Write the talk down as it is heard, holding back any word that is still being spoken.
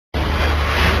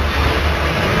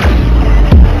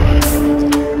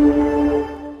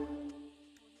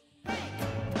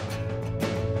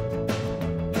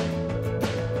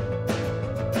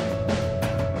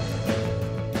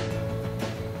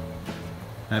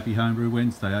Happy Homebrew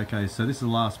Wednesday. Okay, so this is the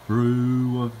last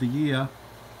brew of the year.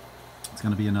 It's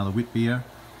going to be another wit beer.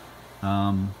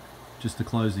 Just to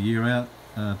close the year out,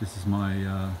 this is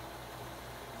my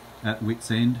at wit's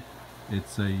end.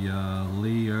 It's a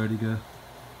Erdinger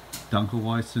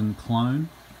Dunkelweizen clone.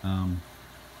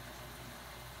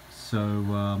 So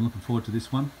I'm looking forward to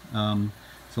this one.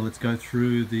 So let's go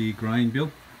through the grain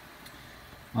bill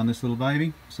on this little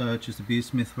baby. So it's just a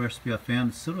Beersmith recipe I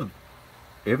found. It's sort of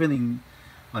everything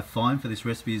I find for this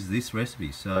recipe is this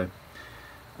recipe. So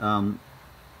I'm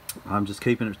just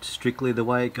keeping it strictly the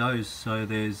way it goes. So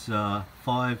there's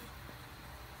 5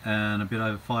 and a bit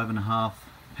over 5.5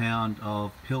 pound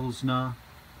of Pilsner,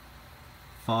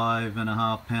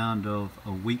 5.5 pound of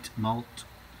a wheat malt,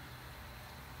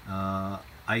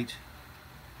 8.7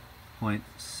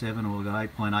 or we've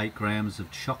got 8.8 grams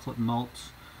of chocolate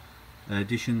malt.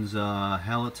 Additions are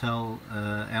Hallertau,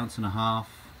 1.5 ounces,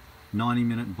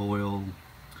 90-minute boil.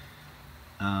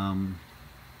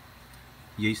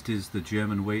 Yeast is the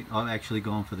German wheat. I've actually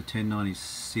gone for the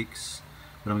 1096,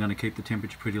 but I'm going to keep the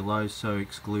temperature pretty low, so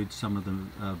exclude some of the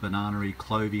banana-y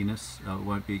cloviness. It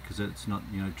won't be, because it's not,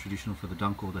 you know, traditional for the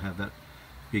Dunkel to have that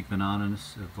big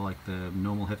banana-ness of like the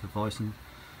normal Hefeweizen.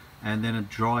 And then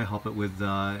dry hop it with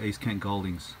East Kent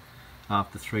Goldings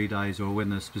after 3 days, or when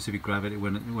the specific gravity,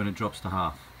 when it drops to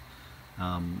half.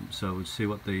 So we'll see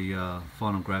what the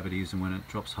final gravity is, and when it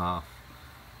drops half,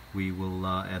 we will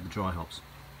add the dry hops.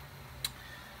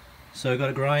 So got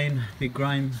a big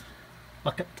grain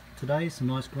bucket today, some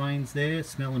nice grains there,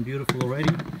 smelling beautiful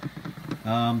already.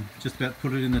 Just about to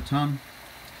put it in the tun.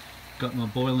 Got my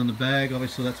boil in the bag,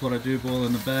 obviously that's what I do, boil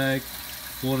in the bag.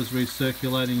 Water's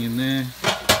recirculating in there,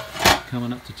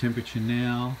 coming up to temperature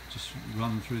now, just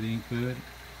running through the ink bird.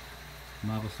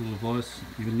 Marvellous little voice.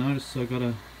 You can notice I got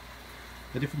a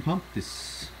different pump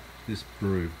this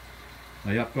brew.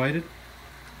 I upgraded,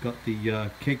 got the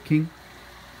Keg King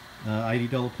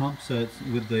 $80 pump, so it's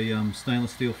with the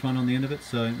stainless steel front on the end of it,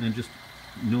 so, and just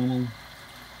normal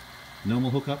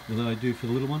hookup that I do for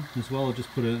the little one as well. I'll just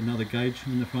put another gauge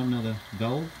in the front, another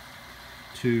valve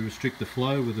to restrict the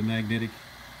flow. With the magnetic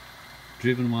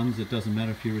driven ones, it doesn't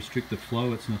matter if you restrict the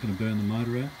flow, it's not going to burn the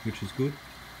motor out, which is good.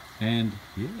 And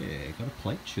yeah, got a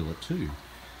plate chiller too.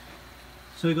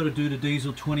 So we've got a Duda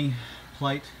Diesel 20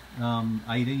 plate,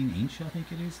 18 inch I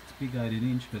think it is. It's a big 18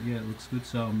 inch, but yeah, it looks good.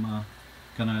 So I'm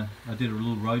I did a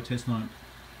little road test on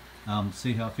it,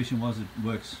 see how efficient it was. It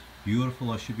works beautiful.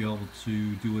 I should be able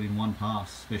to do it in one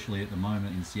pass, especially at the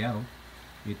moment in Seattle.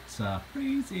 It's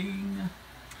freezing.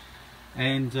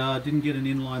 And didn't get an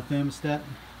inline thermostat.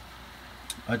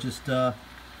 I just got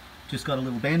a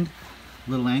little bend,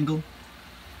 a little angle,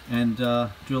 and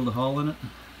drilled a hole in it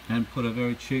and put a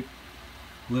very cheap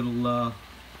little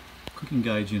cooking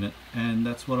gauge in it, and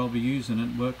that's what I'll be using.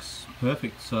 It works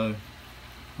perfect. So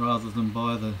rather than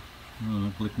buy the, I don't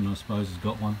know, Blicken I suppose has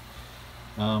got one,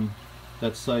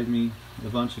 that saved me a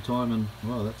bunch of time, and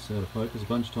well, that's out of focus, a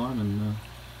bunch of time and a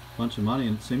bunch of money,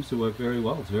 and it seems to work very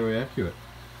well. It's very accurate.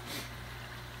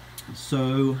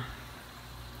 So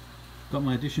got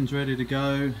my additions ready to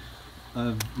go.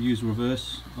 I've used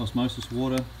reverse osmosis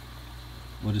water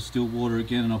or distilled water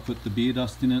again, and I'll put the beer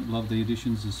dust in it. Love the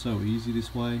additions, it's so easy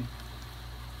this way.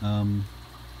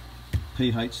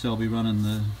 pH, so I'll be running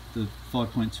the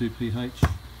 5.2 pH.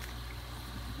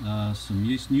 Some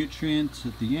yeast nutrients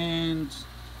at the end.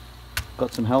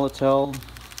 Got some Hallertau at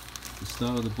the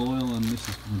start of the boil, and this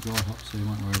is from the dry hop, so you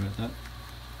won't worry about that.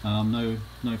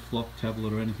 No flock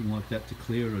tablet or anything like that to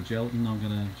clear, or gelatin. I'm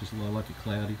gonna just, I like it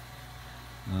cloudy.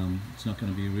 It's not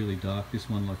going to be really dark, this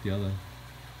one, like the other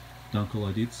Dunkel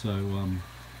I did. So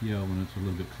yeah, I want it a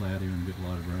little bit cloudier and a bit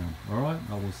lighter brown. Alright,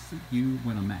 I will see you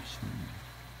when I mash them.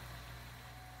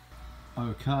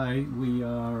 Okay, we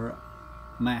are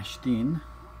mashed in.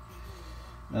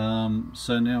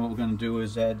 So now what we're going to do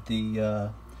is add the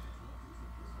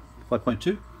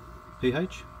 5.2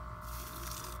 pH.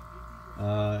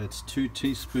 It's 2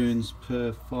 teaspoons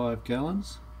per 5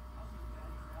 gallons.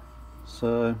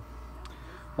 So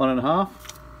 1.5.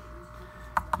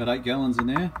 Got 8 gallons in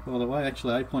there, by the way,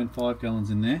 actually 8.5 gallons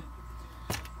in there.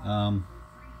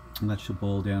 And that should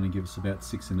boil down and give us about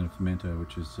 6 in a fermenter,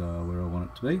 which is where I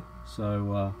want it to be.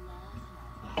 So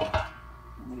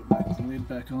put back the lid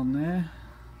back on there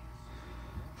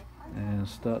and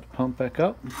start to pump back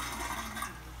up. There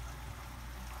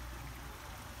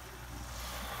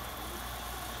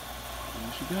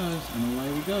she goes, and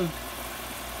away we go.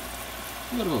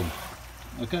 Beautiful.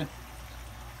 Okay,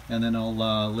 and then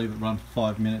I'll leave it run for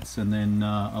 5 minutes, and then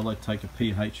I like to take a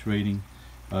pH reading.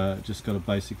 Just got a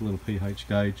basic little pH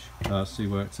gauge, see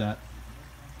where it's at,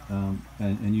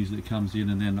 and usually it comes in,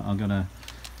 and then I'm going to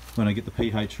when I get the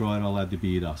pH right, I'll add the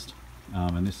beer dust.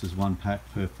 And this is 1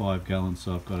 pack per 5 gallons,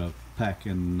 so I've got a pack,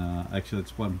 and actually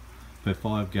it's 1 per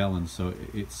 5 gallons, so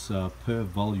it's per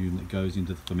volume that goes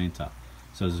into the fermenter.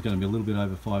 So there's going to be a little bit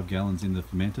over 5 gallons in the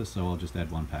fermenter, so I'll just add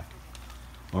 1 pack.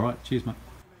 Alright, cheers mate.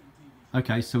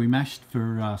 Okay, so we mashed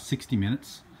for 60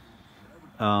 minutes,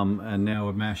 and now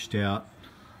we're mashed out,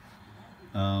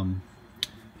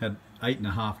 had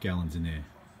 8.5 gallons in there.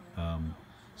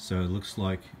 So it looks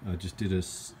like I just did a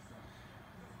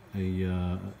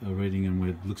reading, and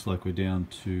it looks like we're down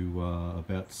to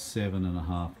about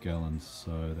 7.5 gallons,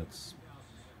 so that's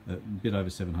a bit over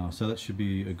 7.5, so that should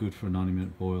be good for a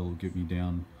 90-minute boil, get me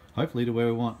down hopefully to where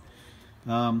we want.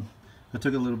 I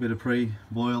took a little bit of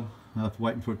pre-boil after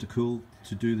waiting for it to cool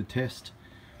to do the test.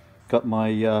 Got my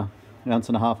 1.5 ounce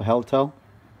of halibut,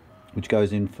 which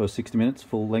goes in for 60 minutes,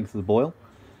 full length of the boil,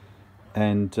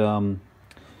 and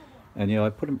yeah, I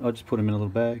just put them in a little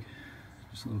bag,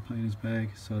 just a little painter's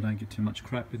bag, so I don't get too much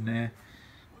crap in there.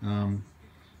 And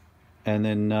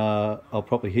then I'll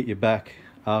probably hit you back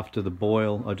after the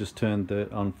boil. I just turned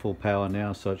it on full power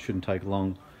now, so it shouldn't take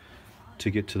long to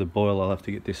get to the boil. I'll have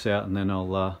to get this out, and then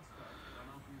I'll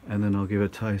give it a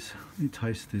taste. Let me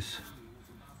taste this,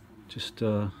 just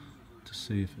to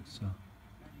see if it's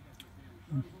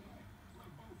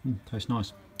tastes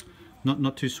nice.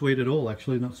 Not too sweet at all,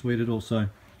 actually. Not sweet at all. So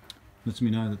lets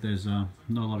me know that there's not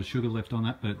a lot of sugar left on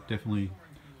that, but definitely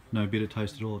no bitter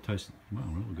taste at all. It tastes, well,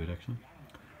 real good actually.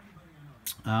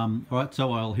 Alright,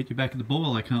 so I'll hit you back at the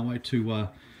boil. I can't wait to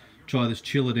try this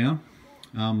chiller down.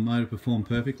 Made it perform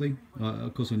perfectly.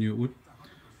 Of course I knew it would.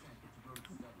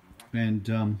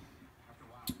 And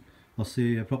I'll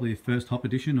see probably first hop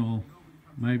edition, or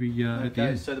maybe at the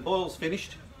end. So the boil's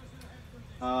finished.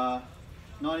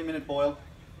 90-minute boil.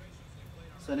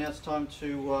 So now it's time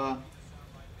to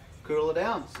cool her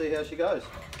down, see how she goes.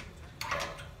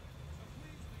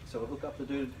 So we'll hook up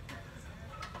the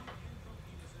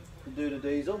Duda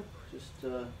diesel. Just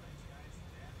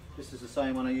this is the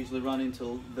same one I usually run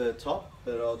into the top,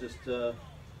 but I'll just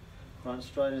run it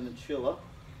straight in the chiller.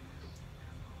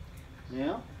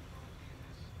 Now,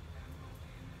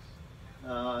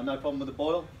 no problem with the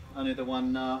boil, only the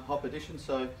 1 hop edition,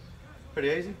 so pretty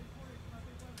easy.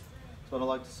 That's what I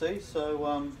like to see. So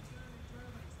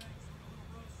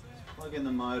let's plug in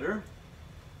the motor.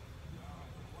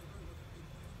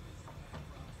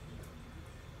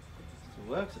 Still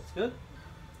works, that's good.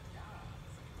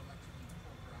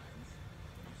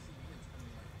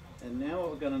 And now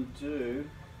what we're going to do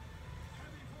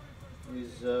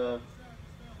is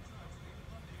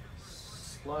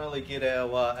slowly get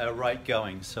our rate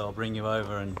going. So I'll bring you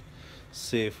over and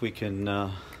see if we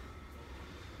can.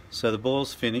 So the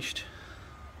boil's finished.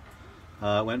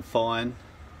 It went fine.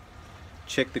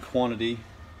 Checked the quantity,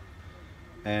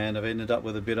 and I've ended up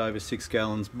with a bit over 6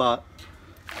 gallons, but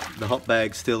the hot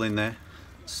bag's still in there.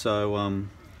 So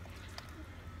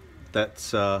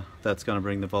that's going to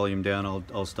bring the volume down.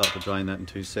 I'll start to drain that in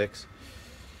 2 secs.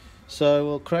 So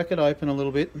we'll crack it open a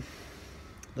little bit,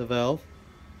 the valve.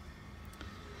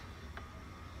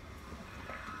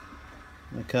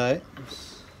 Okay,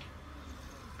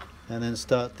 and then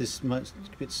start this much,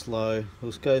 a bit slow.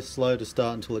 We'll go slow to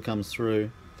start until it comes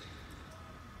through,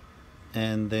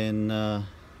 and then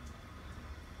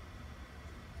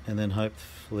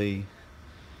hopefully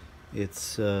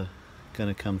it's going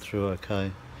to come through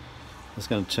okay. Just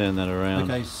going to turn that around.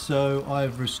 Okay, so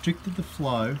I've restricted the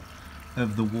flow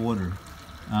of the water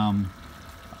a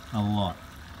lot,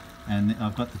 and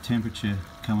I've got the temperature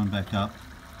coming back up.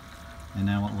 And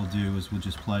now what we'll do is we'll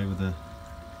just play with the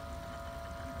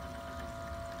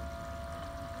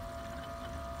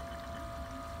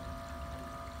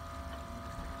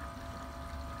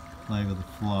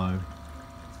flow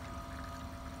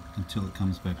until it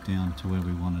comes back down to where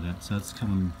we want it at. So it's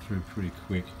coming through pretty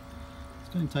quick.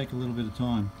 It's going to take a little bit of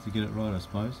time to get it right, I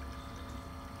suppose.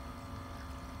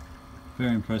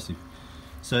 Very impressive.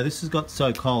 So this has got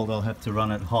so cold I'll have to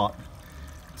run it hot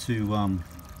to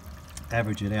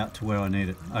average it out to where I need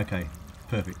it. Okay,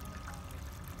 perfect.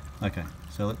 Okay,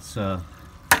 so let's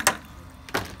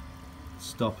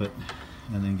stop it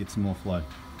and then get some more flow.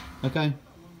 Okay,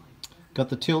 got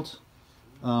the tilt,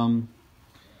 got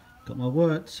my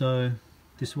wort, so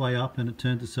this way up, and it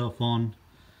turns itself on.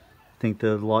 I think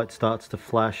the light starts to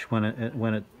flash when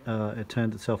it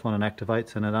turns itself on and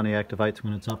activates, and it only activates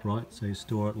when it's upright, so you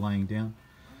store it laying down.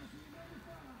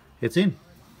 It's in.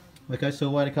 Okay, so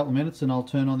wait a couple of minutes and I'll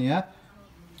turn on the app.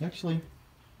 Actually,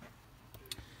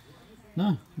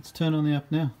 no, let's turn on the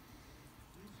app now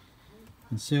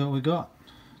and see what we got.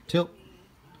 Tilt.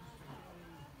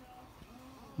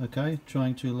 Okay,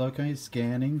 trying to locate,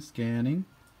 scanning.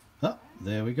 Oh,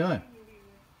 there we go.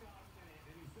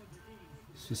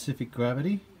 Specific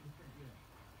gravity.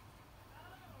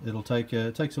 It'll take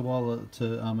it takes a while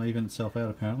to even itself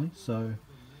out apparently, so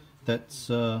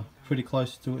that's pretty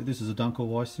close to it. This is a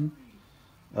Dunkelweizen,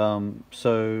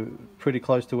 so pretty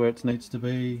close to where it needs to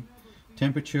be.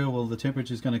 Temperature, well, the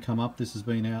temperature is going to come up. This has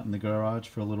been out in the garage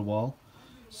for a little while,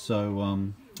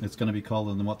 so it's going to be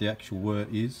colder than what the actual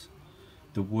wort is.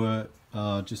 The wort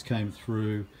just came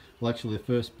through, well actually the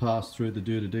first pass through the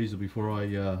diesel before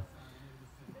I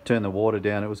turned the water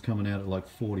down, it was coming out at like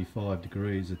 45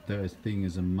 degrees. That thing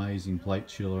is amazing plate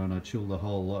chiller, and I chilled a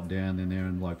whole lot down in there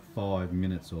in like 5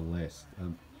 minutes or less.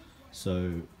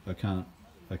 So I can't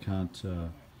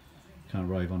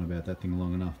rave on about that thing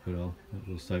long enough, but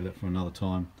we'll save that for another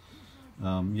time.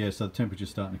 Yeah, so the temperature's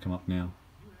starting to come up now.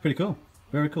 Pretty cool,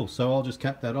 very cool. So I'll just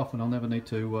cap that off, and I'll never need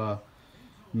to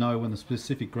know when the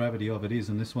specific gravity of it is.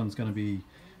 And this one's going to be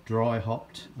dry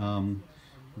hopped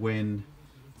when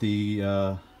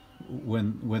it's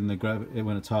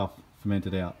half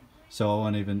fermented out. So I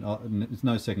won't even, it's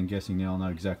no second guessing now. I'll know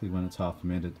exactly when it's half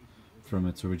fermented from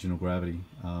its original gravity,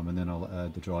 and then I'll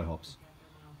add the dry hops.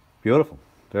 Beautiful,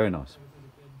 very nice.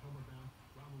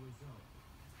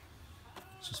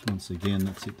 Just once again,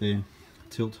 that's it there.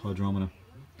 Tilt hydrometer,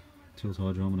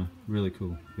 really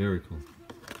cool, very cool.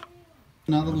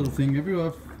 Another little thing,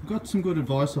 I've got some good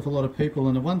advice off a lot of people,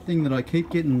 and the one thing that I keep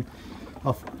getting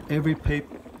off every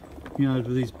you know,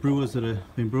 these brewers that have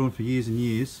been brewing for years and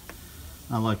years,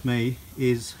 like me,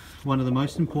 is one of the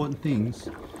most important things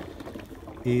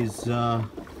is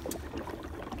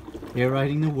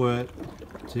aerating the wort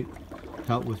to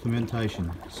help with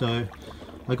fermentation. So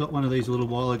I got one of these a little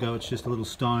while ago. It's just a little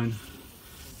stone,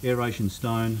 aeration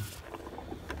stone,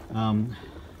 and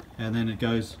then it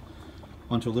goes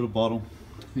onto a little bottle.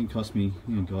 I think it cost me,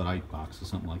 oh God, $8 or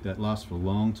something like that. Lasts for a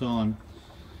long time.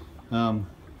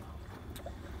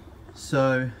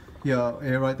 So yeah, I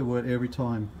aerate the wort every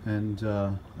time, and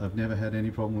I've never had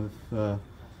any problem with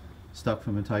stuck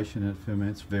fermentation. It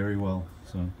ferments very well.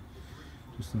 So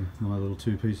just my little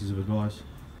 2 pieces of advice.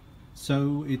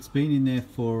 So it's been in there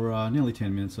for nearly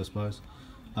 10 minutes, I suppose,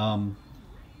 and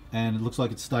it looks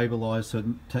like it's stabilized. So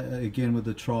again, with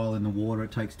the trial in the water,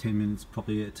 it takes 10 minutes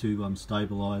probably to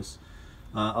stabilize.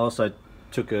 I also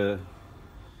took a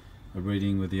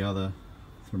reading with the other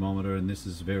thermometer, and this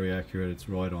is very accurate. It's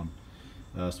right on.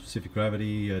 Specific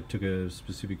gravity, I took a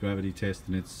specific gravity test,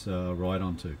 and it's right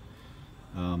on too.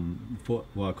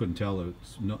 Well, I couldn't tell.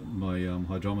 It's not, my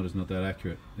hydrometer's not that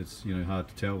accurate. It's, you know, hard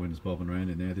to tell when it's bobbing around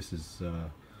in there. This is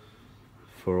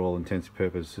for all intents and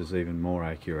purposes even more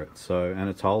accurate. So, and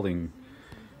it's holding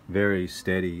very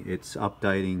steady. It's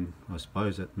updating, I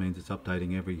suppose that means it's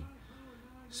updating every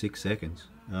 6 seconds.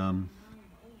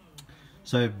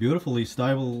 So beautifully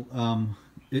stable.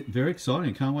 Very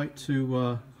exciting. Can't wait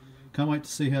to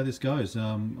see how this goes.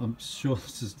 I'm sure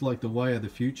this is like the way of the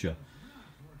future.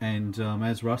 And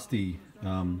as Rusty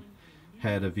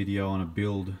had a video on a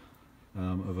build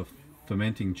of a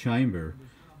fermenting chamber,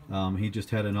 he just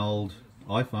had an old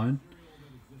iPhone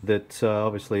that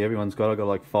obviously everyone's got. I got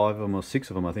like 5 of them or 6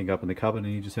 of them, I think, up in the cupboard,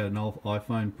 and he just had an old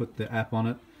iPhone, put the app on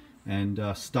it, and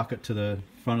stuck it to the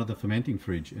front of the fermenting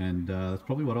fridge. And that's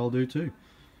probably what I'll do too.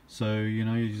 So, you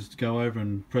know, you just go over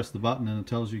and press the button, and it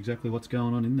tells you exactly what's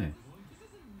going on in there.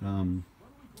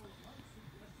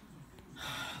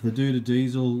 The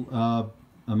diesel,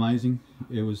 amazing.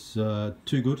 It was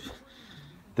too good.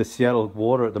 The Seattle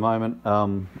water at the moment,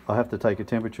 I have to take a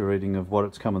temperature reading of what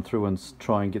it's coming through and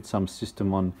try and get some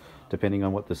system on, depending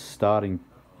on what the starting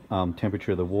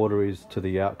temperature of the water is to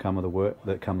the outcome of the work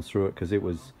that comes through it, because it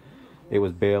was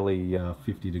barely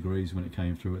 50 degrees when it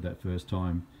came through it that first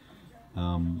time.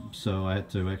 So I had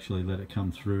to actually let it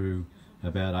come through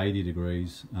about 80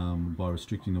 degrees by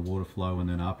restricting the water flow and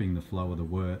then upping the flow of the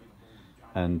wort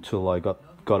until I got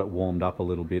it warmed up a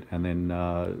little bit, and then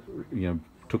you know,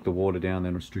 took the water down,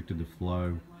 then restricted the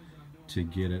flow to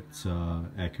get it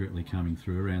accurately coming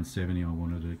through around 70. I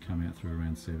wanted it to come out through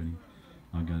around 70.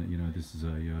 I'm gonna, you know, this is a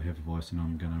Hefeweizen,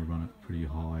 I'm gonna run it pretty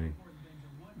high.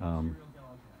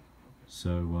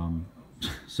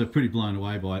 So pretty blown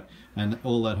away by it, and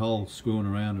all that whole screwing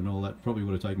around and all that probably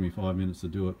would have taken me 5 minutes to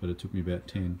do it, but it took me about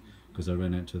 10 because I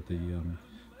ran out to the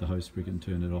hose spigot and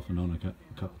turned it off and on a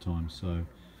couple of times. So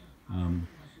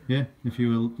yeah, if you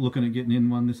were looking at getting in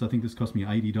one, I think this cost me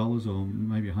 $80 or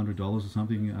maybe $100 or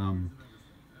something.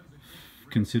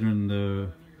 Considering I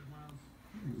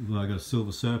got a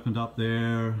Silver Serpent up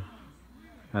there,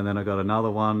 and then I got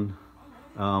another one.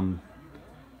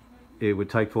 It would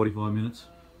take 45 minutes,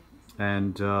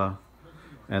 and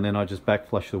And then I just back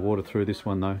flushed the water through this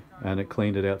one though, and it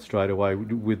cleaned it out straight away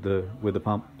with the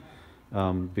pump,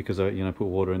 because I put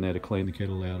water in there to clean the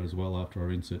kettle out as well after I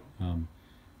rinse it.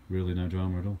 Really no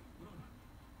drama at all.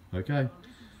 Okay,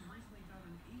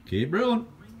 keep brewing.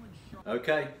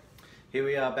 Okay, here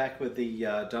we are back with the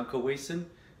Dunkelweizen.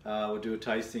 We'll do a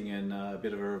tasting and a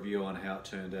bit of a review on how it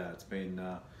turned out. It's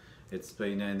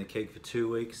been in the keg for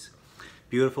 2 weeks.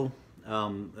 Beautiful.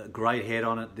 A great head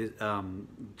on it. The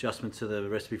adjustment to the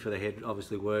recipe for the head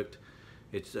obviously worked.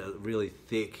 It's really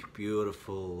thick,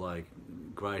 beautiful, like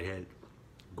great head.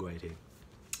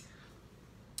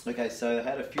 Okay, so I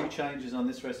had a few changes on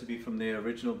this recipe from the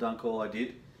original Dunkel I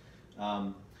did.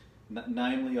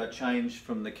 Namely, I changed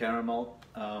from the caramel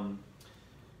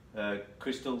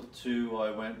crystal to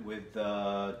I went with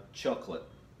chocolate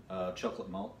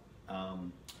malt,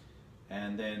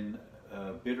 and then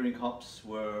bittering hops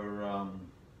were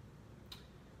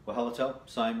Hallertau,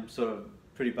 same sort of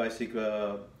pretty basic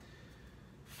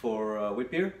for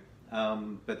wheat beer,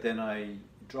 but then I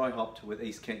dry hopped with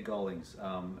East Kent Goldings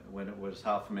when it was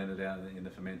half fermented out in the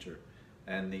fermenter,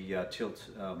 and the tilt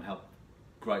helped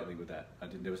greatly with that.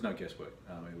 There was no guesswork.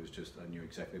 It was just I knew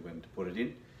exactly when to put it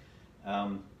in,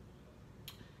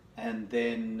 and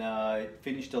then it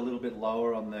finished a little bit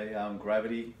lower on the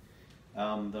gravity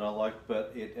that I liked,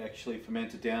 but it actually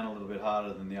fermented down a little bit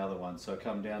harder than the other one. So I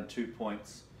come down 2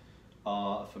 points.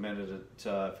 Fermented it,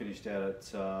 finished out at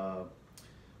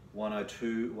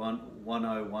 1012,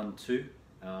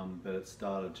 but it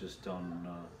started just on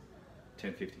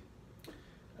 1050.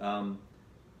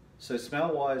 So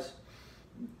smell-wise,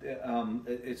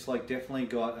 it's like definitely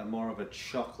got a more of a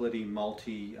chocolatey,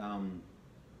 malty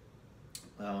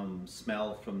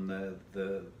smell from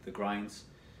the grains,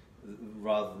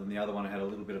 rather than the other one. I had a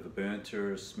little bit of a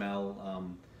burnt-er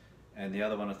smell, and the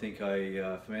other one I think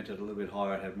I fermented a little bit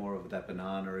higher. It had more of that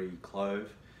banana-y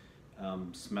clove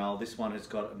smell. This one has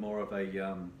got more of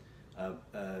a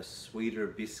sweeter,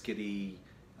 biscuity,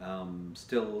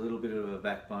 still a little bit of a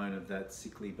backbone of that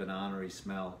sickly banana-y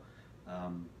smell,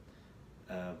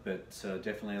 but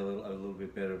definitely a little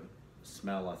bit better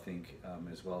smell, I think,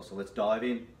 as well. So let's dive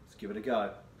in. Let's give it a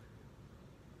go.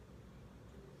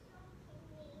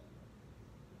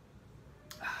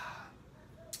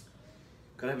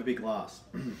 Gotta have a big glass.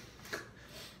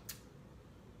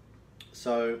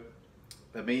 So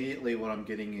immediately what I'm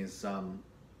getting is a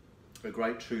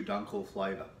great true Dunkel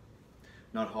flavour.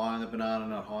 Not high on the banana,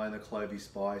 not high on the clovey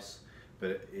spice,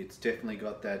 but it's definitely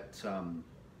got that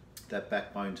that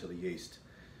backbone to the yeast.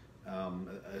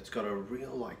 It's got a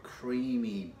real like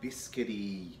creamy,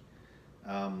 biscuity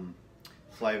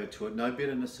flavour to it. No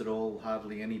bitterness at all,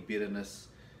 hardly any bitterness,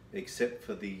 except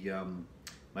for the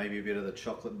maybe a bit of the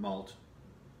chocolate malt,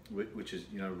 which is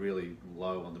really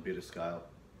low on the bitter scale.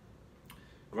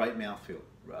 Great mouthfeel,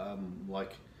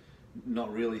 like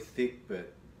not really thick,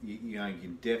 but you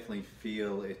can definitely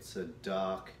feel it's a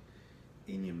dark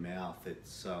in your mouth.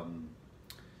 It's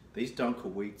these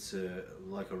Dunkel wheats are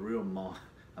like a real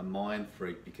mind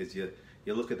freak, because you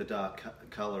look at the dark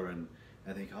colour and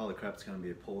think, holy crap, it's going to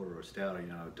be a porter or a stout, or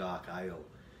a dark ale,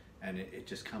 and it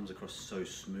just comes across so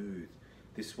smooth.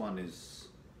 This one is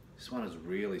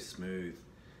really smooth.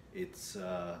 It's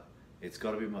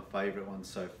got to be my favourite one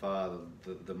so far.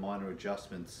 The minor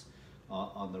adjustments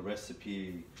on the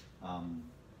recipe are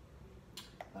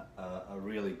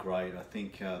really great. I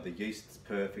think the yeast's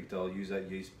perfect. I'll use that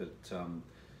yeast, but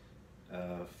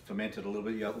fermented a little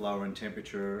bit lower in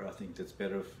temperature. I think that's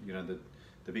better.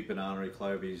 The big banana-y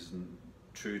clovies and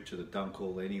true to the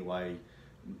Dunkel anyway,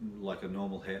 like a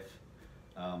normal hef.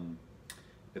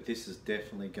 But this is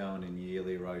definitely going in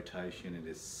yearly rotation. It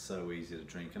is so easy to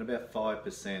drink, and about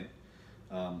 5%.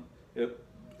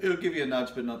 It'll give you a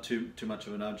nudge, but not too much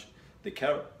of a nudge. The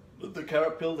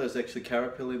carrot pill, there's actually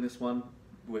carrot pill in this one.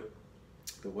 The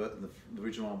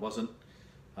original one wasn't,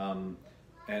 and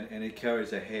it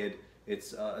carries a head.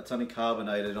 It's only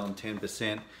carbonated on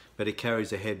 10%, but it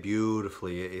carries a head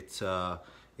beautifully.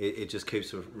 It just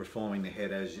keeps reforming the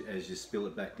head as you spill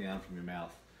it back down from your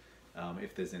mouth,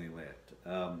 if there's any left.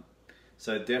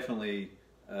 So definitely,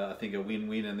 I think a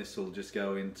win-win, and this will just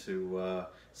go into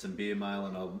some beer mail,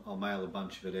 and I'll mail a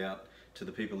bunch of it out to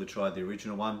the people who tried the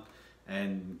original one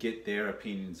and get their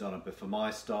opinions on it. But for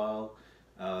my style,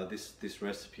 this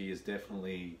recipe is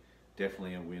definitely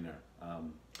a winner.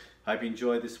 Hope you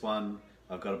enjoyed this one.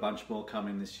 I've got a bunch more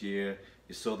coming this year.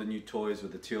 You saw the new toys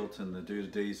with the tilt and the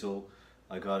Duda Diesel.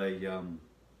 I got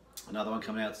another one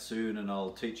coming out soon, and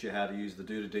I'll teach you how to use the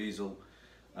Duda Diesel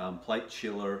plate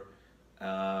chiller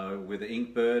with the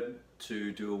Inkbird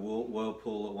to do a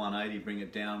whirlpool at 180, bring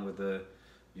it down with the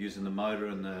using the motor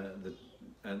and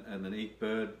the neat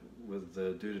bird with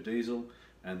the Duda diesel,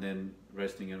 and then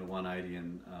resting it at 180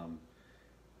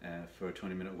 and for a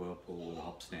 20-minute whirlpool with a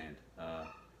hop stand.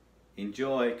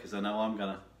 Enjoy, because I know I'm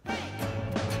gonna.